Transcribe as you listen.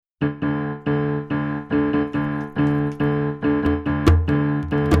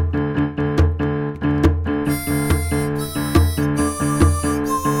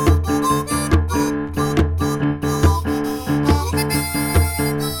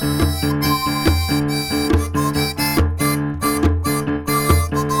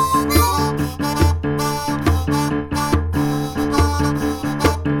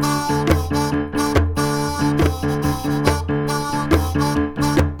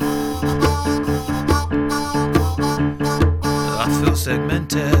feel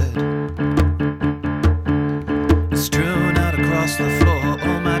segmented, strewn out across the floor,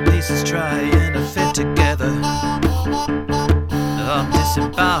 all my pieces trying to fit together. I'm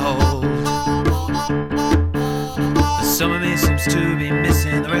disemboweled. Some of me seems to be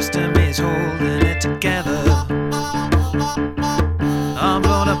missing, the rest of me is holding it together. I'm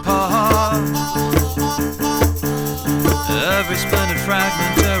blown apart, every splintered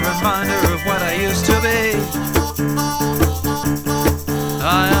fragment a reminder of what I used to be.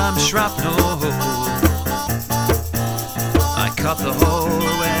 I am shrapnel, I cut the hole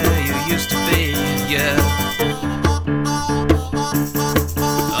where you used to be, yeah.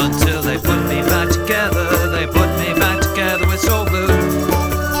 Until they put me back together, they put me back together with soul glue.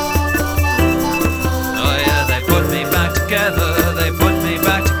 Oh yeah, they put me back together, they put me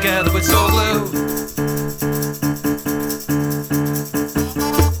back together with soul glue.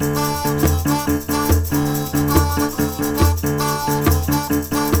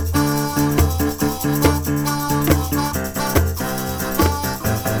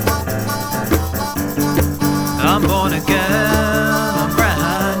 I'm born again, I'm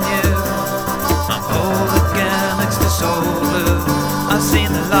brand new, I'm whole again next to soul blue. I've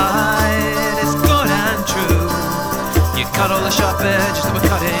seen the light, it's good and true. You cut all the sharp edges that were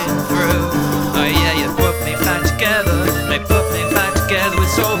cutting through. Oh yeah, you put me back together, they put me back together with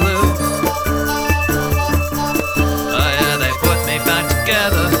soul blue.